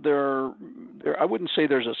 Well, I wouldn't say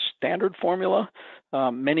there's a standard formula.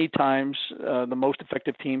 Many times, the most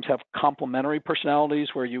effective teams have complementary personalities,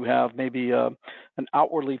 where you have maybe an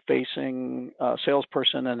outwardly facing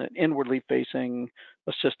salesperson and an inwardly facing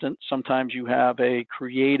assistant. Sometimes you have a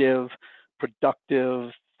creative,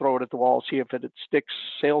 productive, throw it at the wall, see if it sticks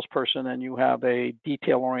salesperson, and you have a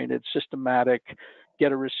detail-oriented, systematic,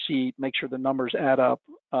 get a receipt, make sure the numbers add up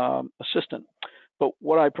assistant. But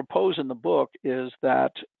what I propose in the book is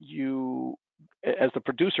that you, as the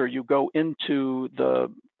producer, you go into the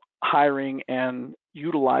hiring and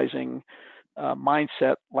utilizing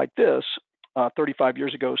mindset like this. 35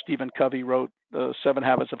 years ago, Stephen Covey wrote The 7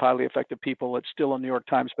 Habits of Highly Effective People. It's still a New York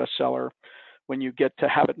Times bestseller. When you get to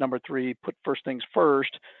habit number 3, put first things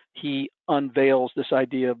first, he unveils this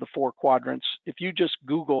idea of the 4 quadrants. If you just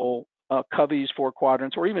Google Covey's 4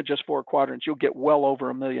 quadrants, or even just 4 quadrants, you'll get well over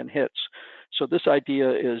 1 million hits. So this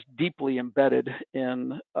idea is deeply embedded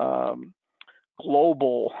in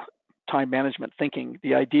global time management thinking.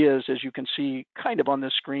 The idea is, as you can see kind of on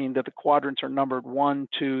this screen, that the quadrants are numbered 1,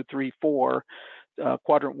 2, 3, 4.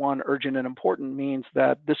 Quadrant 1, urgent and important, means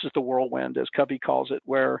that this is the whirlwind, as Covey calls it,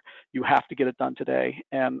 where you have to get it done today.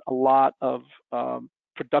 And a lot of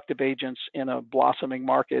productive agents in a blossoming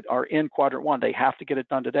market are in quadrant 1. They have to get it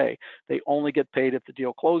done today. They only get paid if the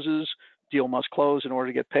deal closes. Deal must close in order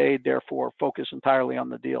to get paid, therefore focus entirely on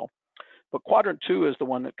the deal. But quadrant 2 is the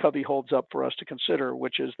one that Covey holds up for us to consider,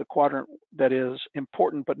 which is the quadrant that is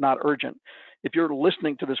important but not urgent. If you're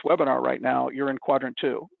listening to this webinar right now, you're in quadrant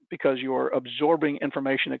 2 because you're absorbing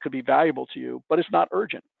information that could be valuable to you, but it's not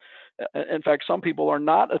urgent. In fact, some people are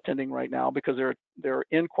not attending right now because they're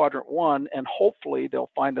in quadrant 1, and hopefully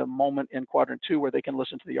they'll find a moment in quadrant 2 where they can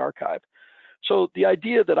listen to the archive. So the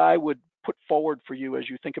idea that I would put forward for you as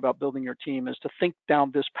you think about building your team is to think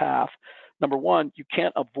down this path. number one, you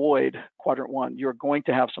can't avoid quadrant one. You're going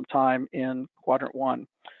to have some time in quadrant one.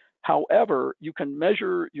 However, you can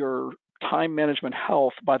measure your time management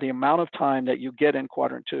health by the amount of time that you get in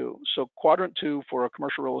quadrant two. So quadrant two for a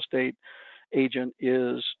commercial real estate agent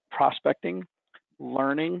is prospecting,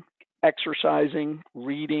 learning, exercising,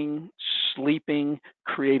 reading, sleeping,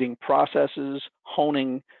 creating processes,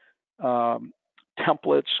 honing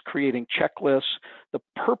templates, creating checklists. The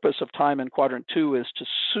purpose of time in quadrant two is to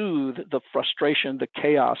soothe the frustration, the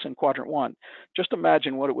chaos in quadrant one. Just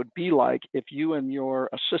imagine what it would be like if you and your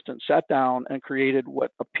assistant sat down and created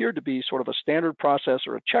what appeared to be sort of a standard process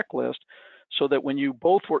or a checklist, so that when you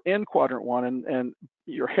both were in quadrant one and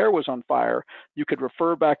your hair was on fire, you could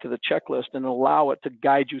refer back to the checklist and allow it to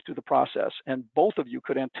guide you through the process. And both of you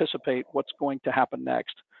could anticipate what's going to happen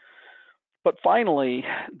next. But finally,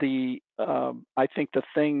 I think the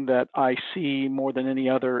thing that I see more than any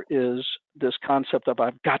other is this concept of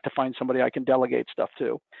I've got to find somebody I can delegate stuff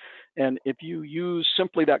to. And if you use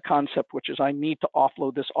simply that concept, which is I need to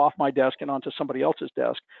offload this off my desk and onto somebody else's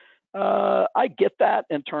desk, I get that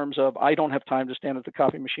in terms of I don't have time to stand at the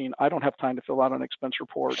copy machine. I don't have time to fill out an expense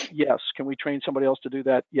report. Yes. Can we train somebody else to do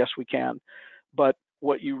that? Yes, we can. But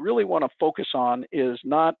what you really want to focus on is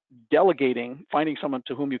not delegating, finding someone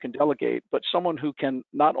to whom you can delegate, but someone who can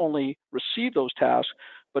not only receive those tasks,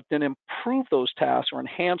 but then improve those tasks or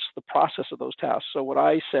enhance the process of those tasks. So what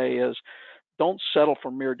I say is, don't settle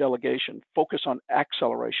for mere delegation. Focus on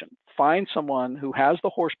acceleration. Find someone who has the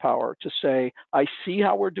horsepower to say, I see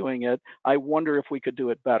how we're doing it. I wonder if we could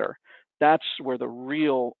do it better. That's where the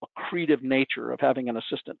real accretive nature of having an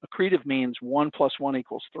assistant. Accretive means 1 + 1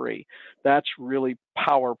 = 3. That's really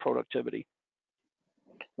power productivity.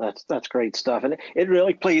 That's great stuff, and it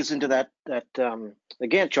really plays into the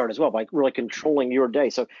Gantt chart as well, by really controlling your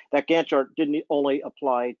day. So that Gantt chart didn't only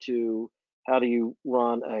apply to how do you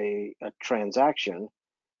run a transaction,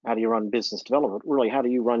 how do you run business development, really how do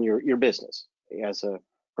you run your business as a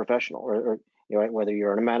professional, or whether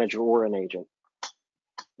you're a manager or an agent,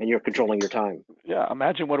 and you're controlling your time. Yeah,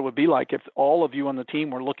 imagine what it would be like if all of you on the team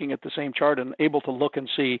were looking at the same chart and able to look and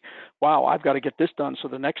see, wow, I've got to get this done so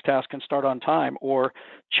the next task can start on time, or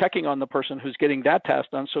checking on the person who's getting that task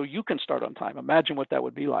done so you can start on time. Imagine what that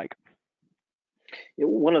would be like.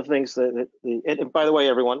 One of the things and by the way,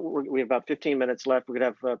 everyone, we have about 15 minutes left. We're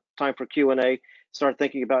going to have time for Q&A. Start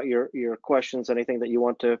thinking about your questions. Anything that you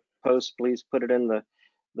want to post, please put it in the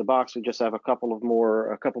box. We just have a couple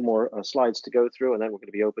more slides to go through, and then we're going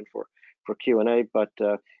to be open for Q&A. But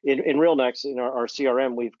in RealNex, in our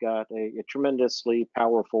CRM, we've got a tremendously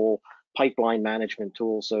powerful pipeline management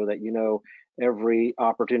tool, so that every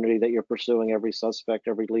opportunity that you're pursuing, every suspect,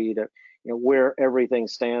 every lead, where everything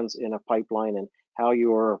stands in a pipeline, and how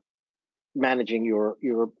you're managing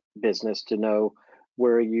your business to know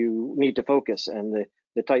where you need to focus, and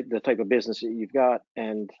the type of business that you've got,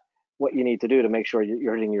 and what you need to do to make sure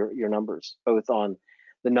you're hitting your numbers, both on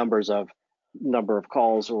the number of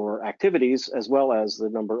calls or activities, as well as the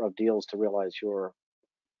number of deals to realize your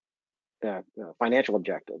financial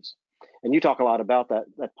objectives. And you talk a lot about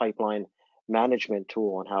that pipeline management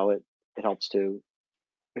tool and how it helps to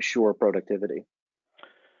assure productivity.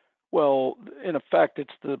 Well, in effect,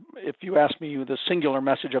 if you ask me the singular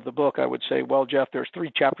message of the book, I would say, well, Jeff, there's 3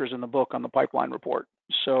 chapters in the book on the pipeline report.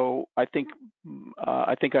 So I think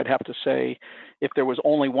I'd have to say, if there was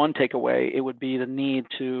only one takeaway, it would be the need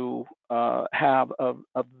to have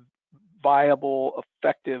a viable,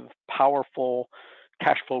 effective, powerful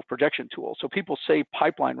cash flow projection tool. So people say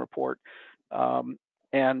pipeline report,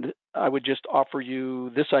 and I would just offer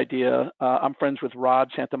you this idea. I'm friends with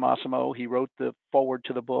Rod Santamassimo. He wrote the foreword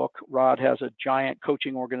to the book. Rod has a giant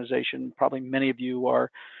coaching organization. Probably many of you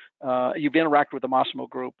you've interacted with the Massimo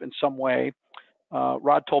Group in some way.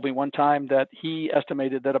 Rod told me one time that he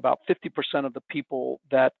estimated that about 50% of the people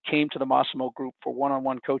that came to the Massimo Group for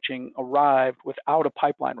one-on-one coaching arrived without a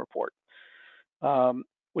pipeline report,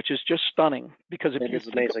 which is just stunning. Because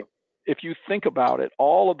if you think about it,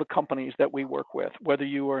 all of the companies that we work with, whether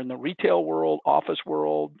you are in the retail world, office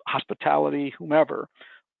world, hospitality, whomever,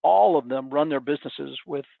 all of them run their businesses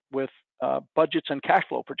with budgets and cash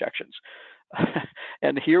flow projections.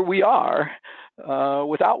 And here we are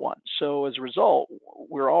without one. So as a result,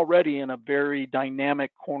 we're already in a very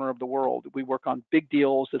dynamic corner of the world. We work on big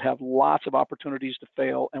deals that have lots of opportunities to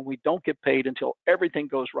fail, and we don't get paid until everything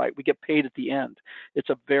goes right. We get paid at the end. It's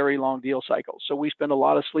a very long deal cycle. So we spend a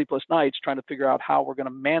lot of sleepless nights trying to figure out how we're going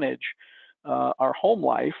to manage our home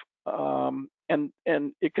life. And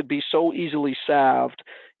it could be so easily salved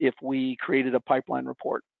if we created a pipeline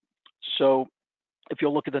report. So if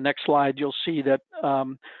you'll look at the next slide, you'll see that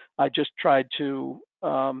I just tried to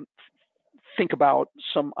think about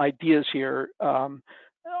some ideas here.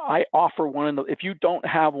 I offer one if you don't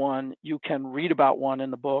have one, you can read about one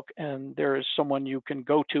in the book, and there is someone you can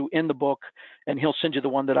go to in the book, and he'll send you the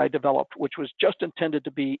one that I developed, which was just intended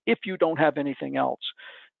to be if you don't have anything else.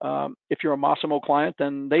 If you're a Massimo client,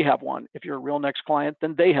 then they have one. If you're a RealNex client,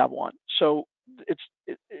 then they have one. So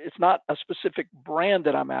it's not a specific brand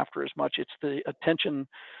that I'm after as much. It's the attention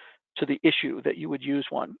to the issue that you would use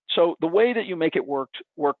one. So the way that you make it work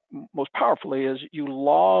most powerfully is you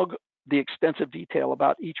log the extensive detail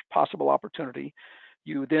about each possible opportunity.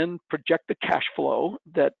 You then project the cash flow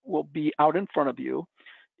that will be out in front of you.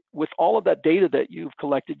 With all of that data that you've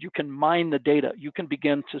collected, you can mine the data. You can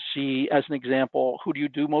begin to see, as an example, who do you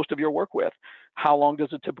do most of your work with? How long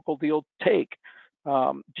does a typical deal take?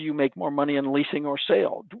 Do you make more money in leasing or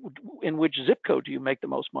sale? In which zip code do you make the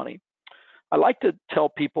most money? I like to tell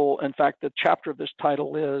people, in fact, the chapter of this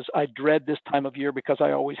title is, I dread this time of year because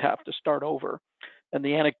I always have to start over. And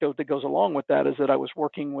the anecdote that goes along with that is that I was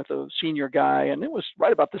working with a senior guy, and it was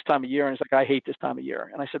right about this time of year, and he's like, I hate this time of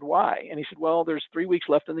year. And I said, why? And he said, well, there's 3 weeks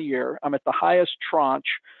left in the year. I'm at the highest tranche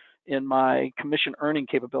in my commission earning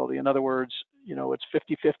capability. In other words, you know, it's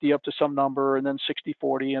 50-50 up to some number, and then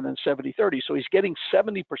 60-40, and then 70-30. So he's getting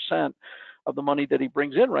 70% of the money that he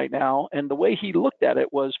brings in right now. And the way he looked at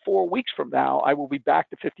it was 4 weeks from now, I will be back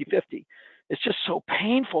to 50-50. It's just so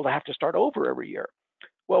painful to have to start over every year.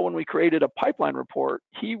 Well, when we created a pipeline report,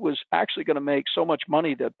 he was actually going to make so much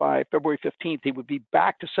money that by February 15th, he would be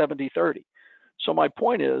back to 70-30. So my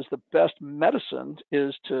point is, the best medicine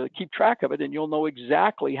is to keep track of it, and you'll know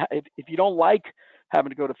exactly how, if you don't like having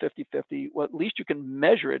to go to 50-50, well, at least you can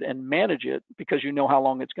measure it and manage it because you know how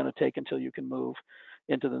long it's going to take until you can move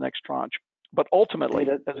into the next tranche. But ultimately,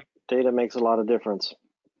 data makes a lot of difference.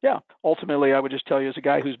 Yeah, ultimately, I would just tell you, as a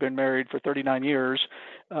guy who's been married for 39 years,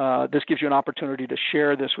 this gives you an opportunity to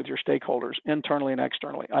share this with your stakeholders, internally and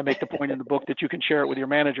externally. I make the point in the book that you can share it with your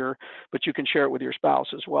manager, but you can share it with your spouse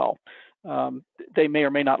as well. They may or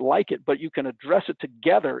may not like it, but you can address it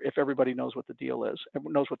together if everybody knows what the deal is,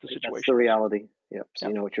 everyone knows what the situation is. That's the reality. Yep. So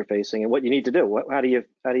you know what you're facing and what you need to do. How do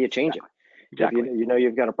you change it? Exactly. If you know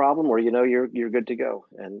you've got a problem, or you know you're good to go,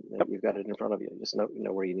 and you've got it in front of you. Just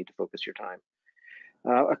know where you need to focus your time.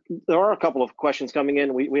 There are a couple of questions coming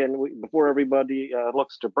in. We before everybody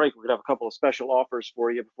looks to break, we're gonna have a couple of special offers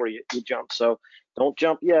for you before you jump. So don't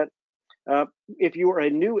jump yet. If you are a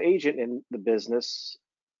new agent in the business,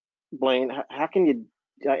 Blaine, how can you?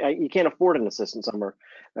 You can't afford an assistant. Some are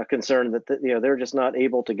concerned that they're just not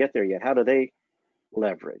able to get there yet. How do they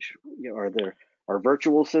leverage? Are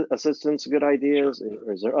virtual assistants good ideas?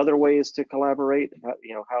 Or is there other ways to collaborate?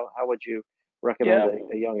 How would you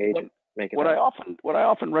recommend a young agent make it what I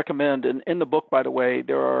often recommend, and in the book, by the way,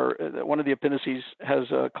 there are one of the appendices has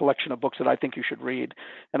a collection of books that I think you should read,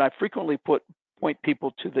 and I frequently point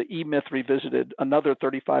people to the E-Myth Revisited, another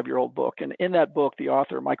 35-year-old book. And in that book, the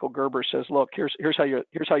author, Michael Gerber, says, look, here's how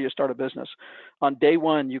you start a business. On day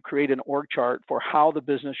one, you create an org chart for how the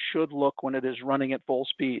business should look when it is running at full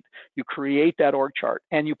speed. You create that org chart,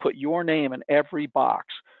 and you put your name in every box.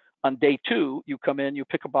 On day two, you come in, you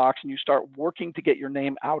pick a box, and you start working to get your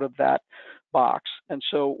name out of that box. And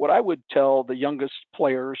so what I would tell the youngest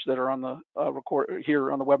players that are on the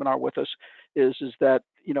here on the webinar with us is that,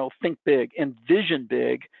 think big, envision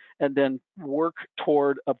big, and then work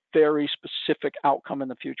toward a very specific outcome in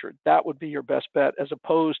the future. That would be your best bet, as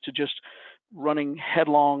opposed to just running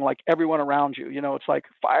headlong like everyone around you. It's like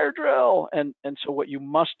fire drill. And so what you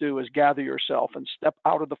must do is gather yourself and step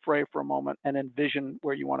out of the fray for a moment and envision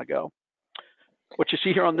where you want to go. What you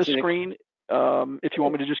see here on this screen, if you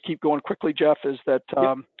want me to just keep going quickly, Jeff, is that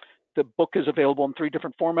the book is available in 3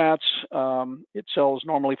 different formats. It sells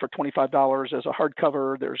normally for $25 as a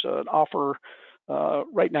hardcover. There's an offer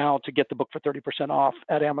right now to get the book for 30% off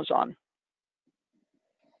at Amazon.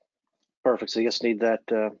 Perfect. So you just need that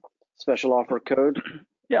special offer code.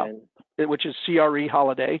 Yeah, which is CRE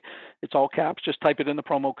Holiday. It's all caps. Just type it in the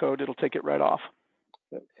promo code. It'll take it right off.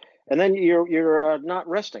 And then you're not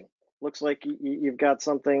resting. Looks like you've got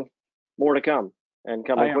something more to come, and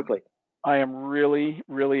coming quickly. I am really,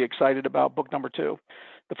 really excited about book number 2.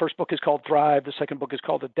 The first book is called Thrive. The second book is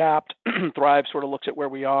called Adapt. Thrive sort of looks at where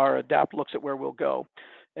we are. Adapt looks at where we'll go.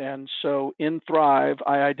 And so in Thrive,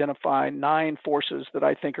 I identify 9 forces that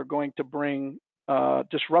I think are going to bring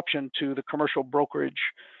disruption to the commercial brokerage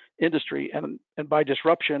industry. And by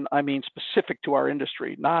disruption, I mean specific to our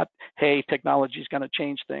industry, not, hey, technology is going to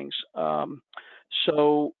change things.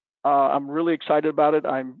 So I'm really excited about it.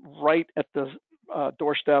 I'm right at the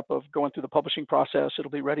doorstep of going through the publishing process.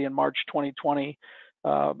 It'll be ready in March 2020.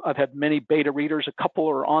 I've had many beta readers. A couple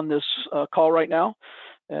are on this call right now.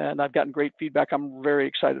 and I've gotten great feedback. I'm very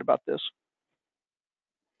excited about this.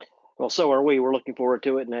 Well, so are we. We're looking forward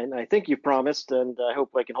to it, and I think you promised, and I hope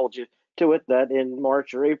I can hold you to it, that in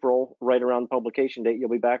March or April, right around the publication date, you'll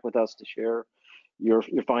be back with us to share your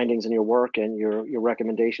findings and your work and your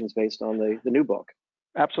recommendations based on the new book.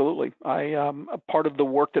 Absolutely. A part of the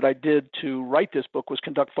work that I did to write this book was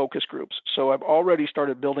conduct focus groups. So I've already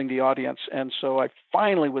started building the audience. And so I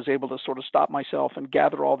finally was able to sort of stop myself and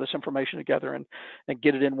gather all this information together and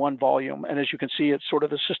get it in one volume. And as you can see, it's sort of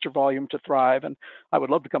the sister volume to Thrive. And I would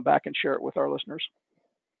love to come back and share it with our listeners.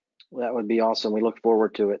 That would be awesome. We look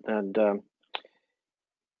forward to it. And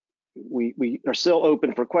we are still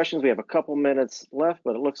open for questions. We have a couple minutes left,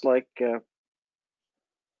 but it looks like,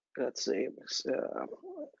 let's see,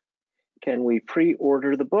 can we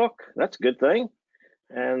pre-order the book? That's a good thing.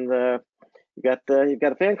 And you've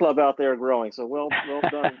got a fan club out there growing. So well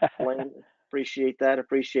done, Blaine. Appreciate that.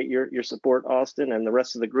 Appreciate your support, Austin, and the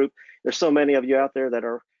rest of the group. There's so many of you out there that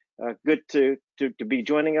are good to be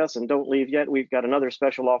joining us, and don't leave yet. We've got another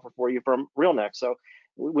special offer for you from RealNex. So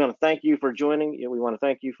we want to thank you for joining. We want to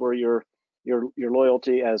thank you for your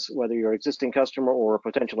loyalty, as whether you're an existing customer or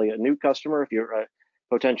potentially a new customer. If you're a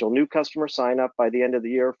potential new customer, sign up by the end of the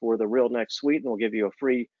year for the RealNex suite, and we'll give you a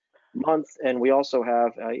free month. And we also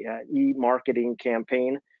have a e-marketing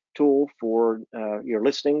campaign tool for your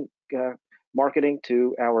listing marketing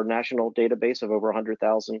to our national database of over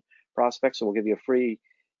 100,000 prospects. So we'll give you a free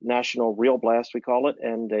national Real Blast, we call it,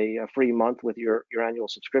 and a free month with your annual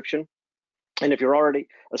subscription. And if you're already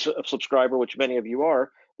a subscriber, which many of you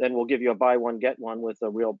are, then we'll give you a buy one, get one with a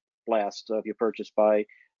Real Blast. So if you purchase by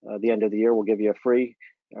the end of the year, we'll give you a free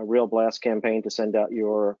Real Blast campaign to send out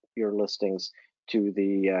your listings to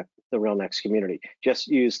the RealNex community. Just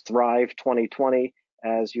use Thrive 2020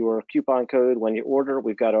 as your coupon code when you order.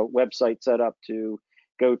 We've got a website set up to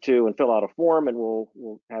go to and fill out a form, and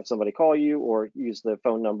we'll have somebody call you, or use the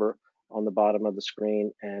phone number on the bottom of the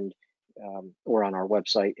screen, and or on our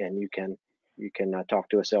website, and you can talk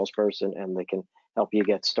to a salesperson and they can help you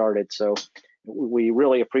get started. So we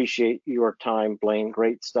really appreciate your time, Blaine.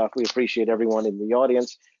 Great stuff. We appreciate everyone in the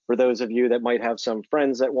audience. For those of you that might have some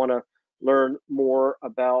friends that want to learn more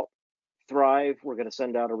about Thrive, we're going to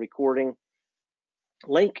send out a recording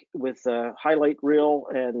link with highlight reel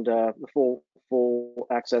and the full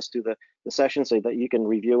access to the session, so that you can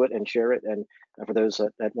review it and share it. And for those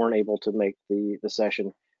that weren't able to make the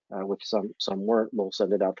session, which some weren't, we'll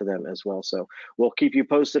send it out to them as well. So we'll keep you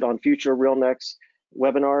posted on future RealNex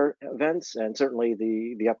webinar events, and certainly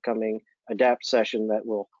the upcoming Adapt session that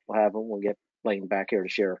we'll have, and we'll get Blaine back here to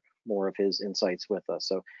share more of his insights with us.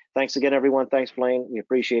 So thanks again, everyone. Thanks, Blaine. We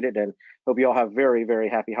appreciate it, and hope you all have very, very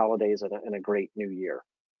happy holidays and a great new year.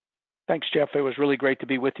 Thanks, Jeff. It was really great to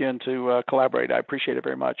be with you and to collaborate. I appreciate it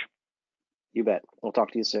very much. You bet. We'll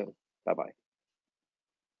talk to you soon. Bye-bye.